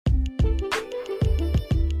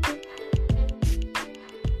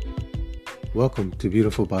Welcome to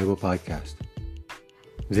Beautiful Bible Podcast.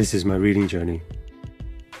 This is my reading journey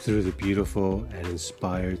through the beautiful and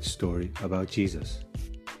inspired story about Jesus,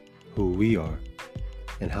 who we are,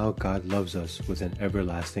 and how God loves us with an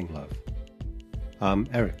everlasting love. I'm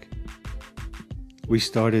Eric. We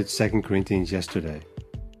started 2 Corinthians yesterday,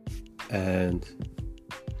 and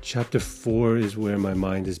chapter 4 is where my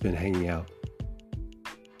mind has been hanging out.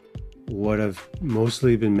 What I've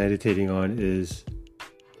mostly been meditating on is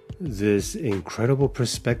this incredible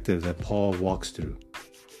perspective that Paul walks through.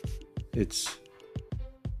 It's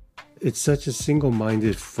such a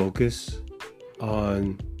single-minded focus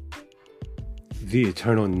on the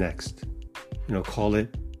eternal next. Call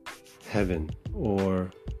it heaven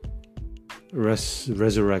or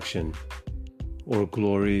resurrection or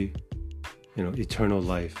glory, eternal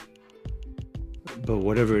life. But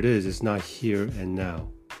whatever it is, it's not here and now.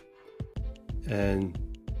 And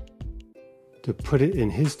to put it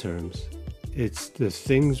in his terms, it's the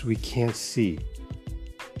things we can't see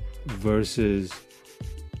versus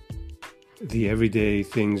the everyday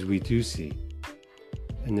things we do see.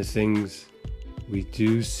 And the things we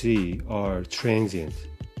do see are transient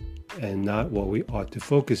and not what we ought to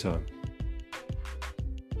focus on.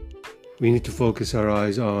 We need to focus our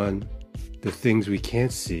eyes on the things we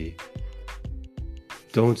can't see.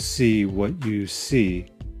 Don't see what you see,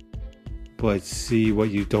 but see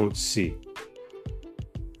what you don't see.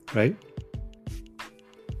 Right?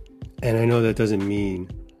 And I know that doesn't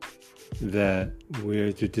mean that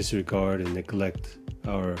we're to disregard and neglect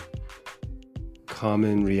our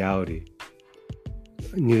common reality.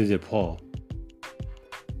 Neither did Paul.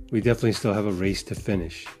 We definitely still have a race to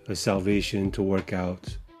finish, a salvation to work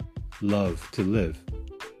out, love to live.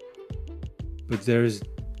 But there's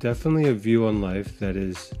definitely a view on life that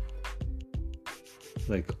is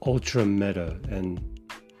like ultra meta and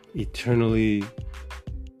eternally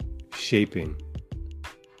shaping.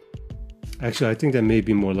 Actually, I think that may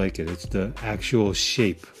be more like it. It's the actual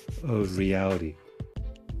shape of reality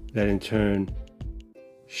that in turn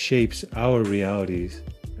shapes our realities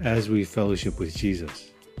as we fellowship with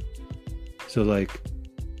Jesus. So like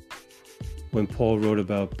when Paul wrote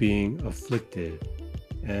about being afflicted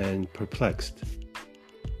and perplexed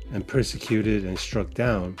and persecuted and struck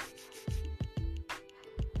down,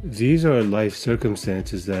 these are life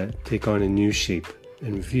circumstances that take on a new shape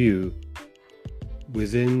and view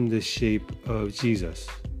within the shape of Jesus.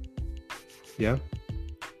 Yeah?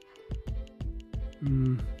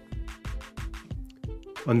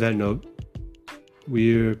 On that note,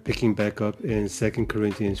 we're picking back up in 2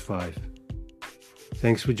 Corinthians 5.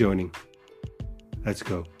 Thanks for joining. Let's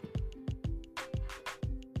go.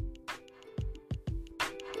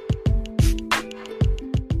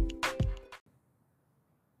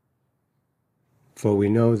 For we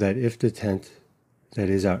know that if the tent that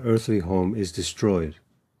is our earthly home is destroyed,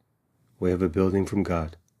 we have a building from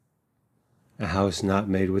God, a house not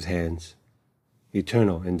made with hands,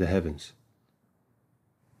 eternal in the heavens.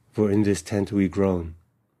 For in this tent we groan,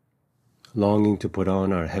 longing to put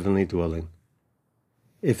on our heavenly dwelling,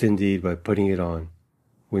 if indeed by putting it on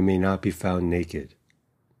we may not be found naked.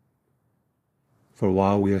 For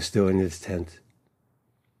while we are still in this tent,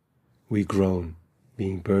 we groan,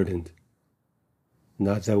 being burdened,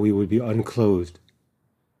 not that we would be unclothed,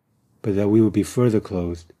 but that we would be further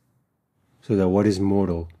clothed, so that what is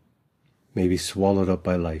mortal may be swallowed up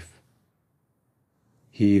by life.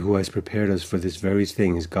 He who has prepared us for this very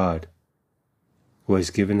thing is God, who has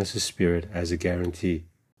given us a spirit as a guarantee.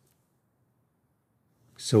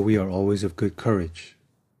 So we are always of good courage.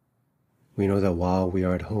 We know that while we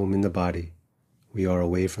are at home in the body, we are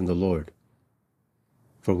away from the Lord.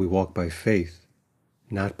 For we walk by faith,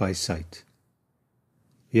 not by sight.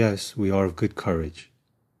 Yes, we are of good courage,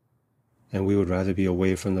 and we would rather be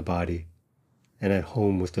away from the body and at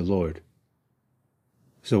home with the Lord.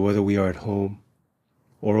 So whether we are at home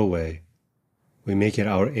or away, we make it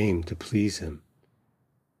our aim to please Him.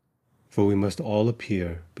 For we must all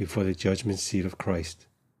appear before the judgment seat of Christ,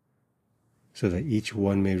 so that each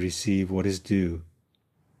one may receive what is due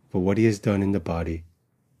for what he has done in the body,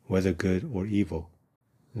 whether good or evil.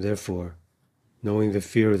 Therefore, knowing the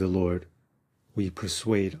fear of the Lord, we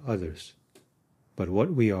persuade others. But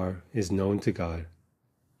what we are is known to God,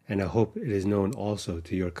 and I hope it is known also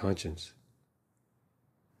to your conscience.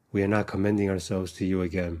 We are not commending ourselves to you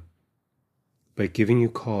again, but giving you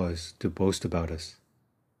cause to boast about us,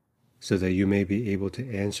 so that you may be able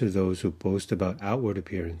to answer those who boast about outward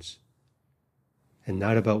appearance, and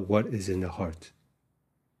not about what is in the heart.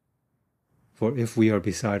 For if we are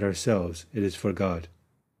beside ourselves, it is for God.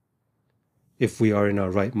 If we are in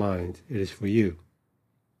our right mind, it is for you.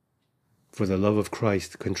 For the love of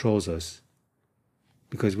Christ controls us,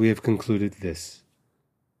 because we have concluded this,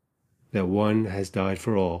 that one has died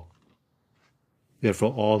for all,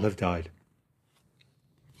 therefore all have died.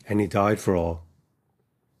 And he died for all,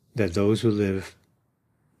 that those who live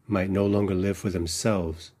might no longer live for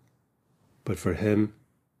themselves, but for him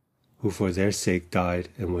who for their sake died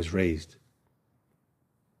and was raised.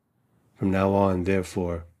 From now on,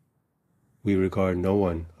 therefore, we regard no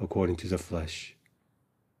one according to the flesh.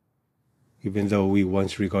 Even though we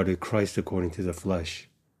once regarded Christ according to the flesh,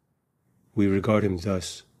 we regard him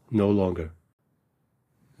thus no longer.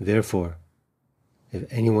 Therefore,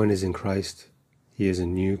 if anyone is in Christ, he is a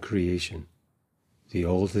new creation. The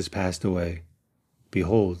old has passed away.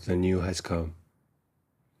 Behold, the new has come.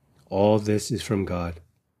 All this is from God,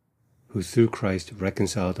 who through Christ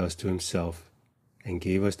reconciled us to himself and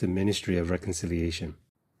gave us the ministry of reconciliation.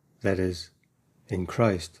 That is, in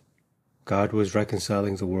Christ, God was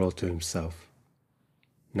reconciling the world to himself,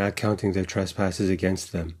 not counting their trespasses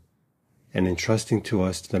against them, and entrusting to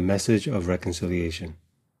us the message of reconciliation.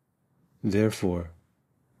 Therefore,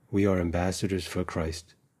 we are ambassadors for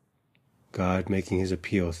Christ, God making his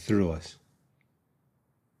appeal through us.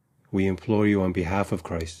 We implore you on behalf of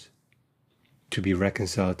Christ to be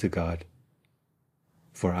reconciled to God.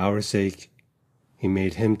 For our sake, he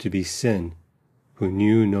made him to be sin who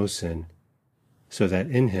knew no sin, so that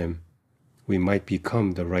in him we might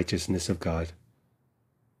become the righteousness of God.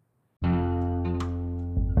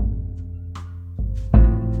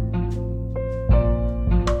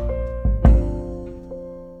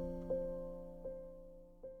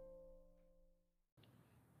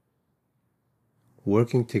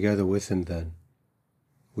 Working together with him, then,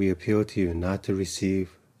 we appeal to you not to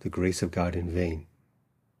receive the grace of God in vain.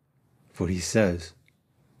 For he says,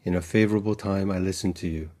 in a favorable time I listened to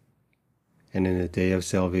you, and in a day of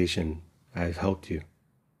salvation I have helped you.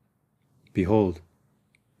 Behold,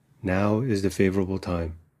 now is the favorable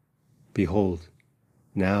time. Behold,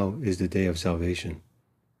 now is the day of salvation.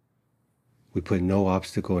 We put no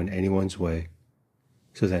obstacle in anyone's way,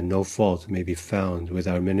 so that no fault may be found with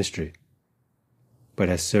our ministry. But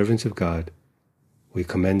as servants of God, we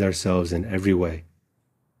commend ourselves in every way,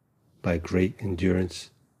 by great endurance,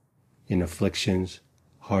 in afflictions,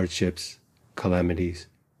 hardships, calamities,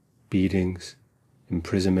 beatings,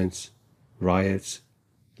 imprisonments, riots,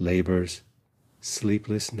 labors,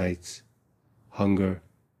 sleepless nights, hunger,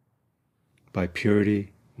 by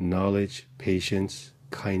purity, knowledge, patience,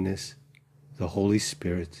 kindness, the Holy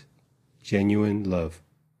Spirit, genuine love,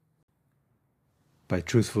 by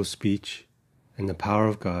truthful speech, and the power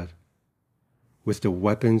of God, with the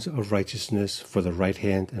weapons of righteousness for the right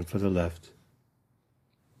hand and for the left,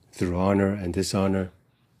 through honor and dishonor,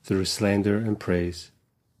 through slander and praise,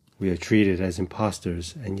 we are treated as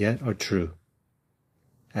impostors and yet are true,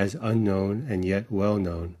 as unknown and yet well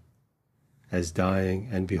known, as dying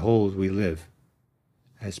and behold we live,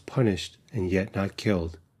 as punished and yet not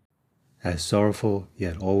killed, as sorrowful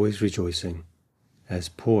yet always rejoicing, as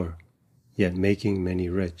poor yet making many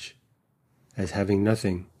rich, as having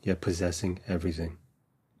nothing, yet possessing everything.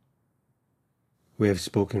 We have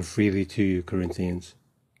spoken freely to you, Corinthians.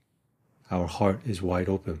 Our heart is wide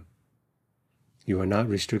open. You are not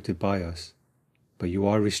restricted by us, but you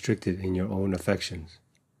are restricted in your own affections.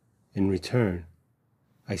 In return,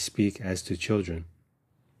 I speak as to children.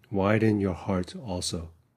 Widen your hearts also.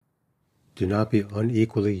 Do not be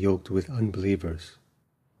unequally yoked with unbelievers.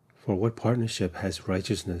 For what partnership has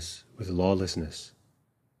righteousness with lawlessness?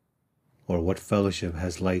 Or what fellowship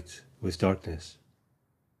has light with darkness?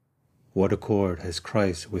 What accord has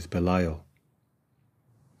Christ with Belial?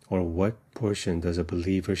 Or what portion does a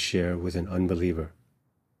believer share with an unbeliever?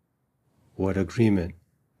 What agreement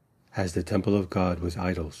has the temple of God with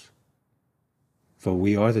idols? For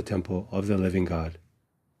we are the temple of the living God.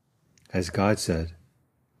 As God said,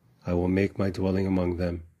 I will make my dwelling among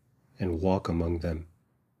them and walk among them.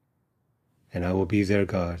 And I will be their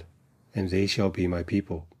God, and they shall be my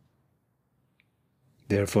people.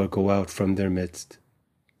 Therefore go out from their midst,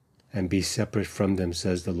 and be separate from them,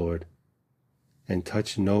 says the Lord, and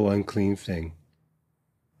touch no unclean thing.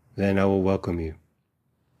 Then I will welcome you,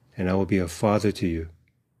 and I will be a father to you,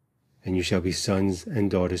 and you shall be sons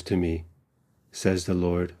and daughters to me, says the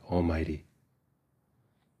Lord Almighty.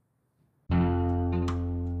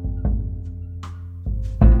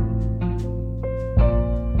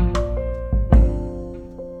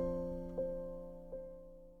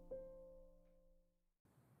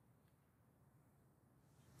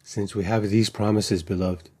 Since we have these promises,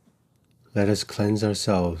 beloved, let us cleanse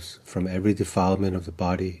ourselves from every defilement of the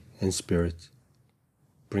body and spirit,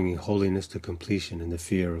 bringing holiness to completion in the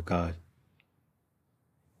fear of God.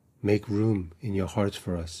 Make room in your hearts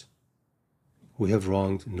for us. We have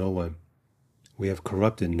wronged no one. We have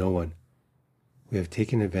corrupted no one. We have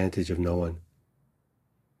taken advantage of no one.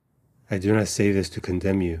 I do not say this to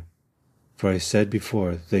condemn you, for I said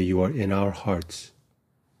before that you are in our hearts,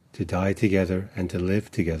 to die together and to live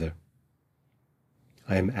together.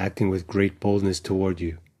 I am acting with great boldness toward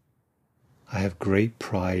you. I have great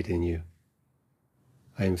pride in you.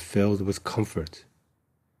 I am filled with comfort.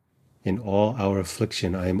 In all our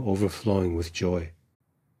affliction I am overflowing with joy.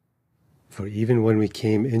 For even when we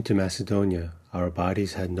came into Macedonia, our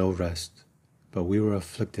bodies had no rest, but we were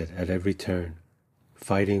afflicted at every turn,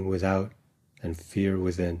 fighting without and fear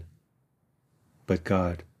within. But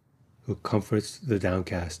God, who comforts the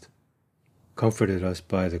downcast, comforted us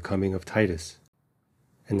by the coming of Titus,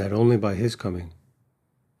 and not only by his coming,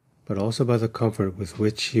 but also by the comfort with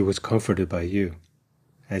which he was comforted by you,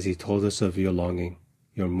 as he told us of your longing,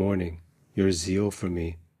 your mourning, your zeal for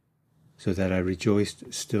me, so that I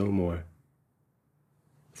rejoiced still more.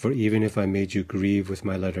 For even if I made you grieve with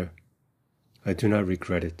my letter, I do not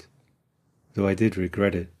regret it, though I did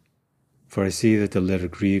regret it, for I see that the letter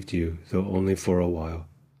grieved you, though only for a while.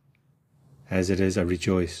 As it is, I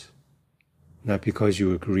rejoice, not because you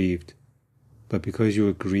were grieved, but because you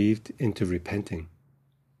were grieved into repenting.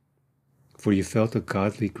 For you felt a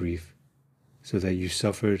godly grief, so that you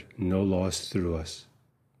suffered no loss through us.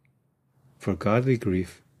 For godly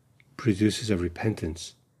grief produces a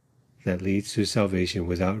repentance that leads to salvation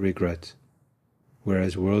without regret,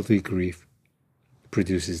 whereas worldly grief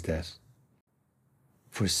produces death.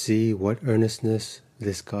 For see what earnestness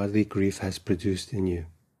this godly grief has produced in you,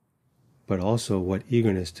 but also what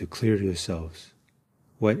eagerness to clear yourselves,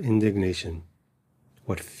 what indignation,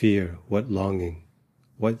 what fear, what longing,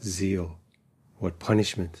 what zeal, what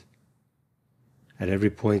punishment. At every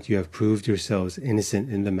point you have proved yourselves innocent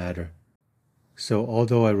in the matter. So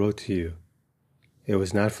although I wrote to you, it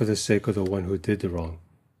was not for the sake of the one who did the wrong,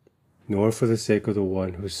 nor for the sake of the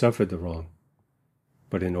one who suffered the wrong,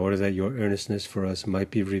 but in order that your earnestness for us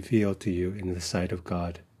might be revealed to you in the sight of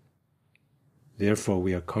God. Therefore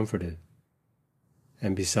we are comforted,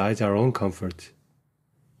 and besides our own comfort,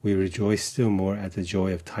 we rejoice still more at the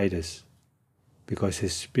joy of Titus, because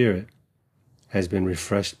his spirit has been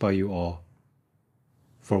refreshed by you all.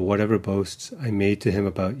 For whatever boasts I made to him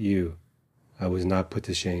about you, I was not put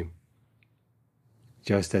to shame.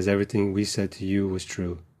 Just as everything we said to you was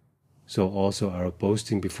true, so also our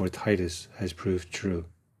boasting before Titus has proved true.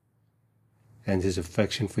 And his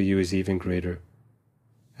affection for you is even greater,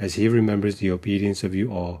 as he remembers the obedience of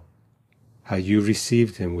you all, how you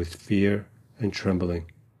received him with fear and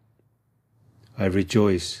trembling. I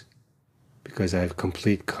rejoice because I have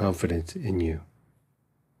complete confidence in you.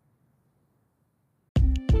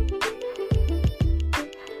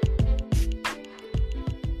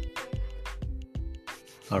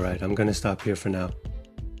 All right, I'm going to stop here for now.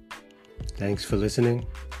 Thanks for listening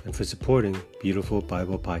and for supporting Beautiful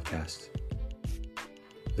Bible Podcast.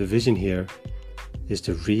 The vision here is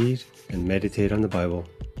to read and meditate on the Bible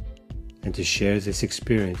and to share this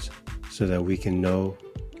experience so that we can know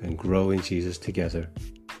and grow in Jesus together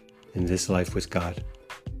in this life with God.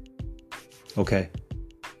 Okay,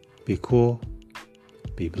 be cool,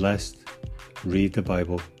 be blessed, read the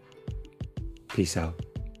Bible. Peace out.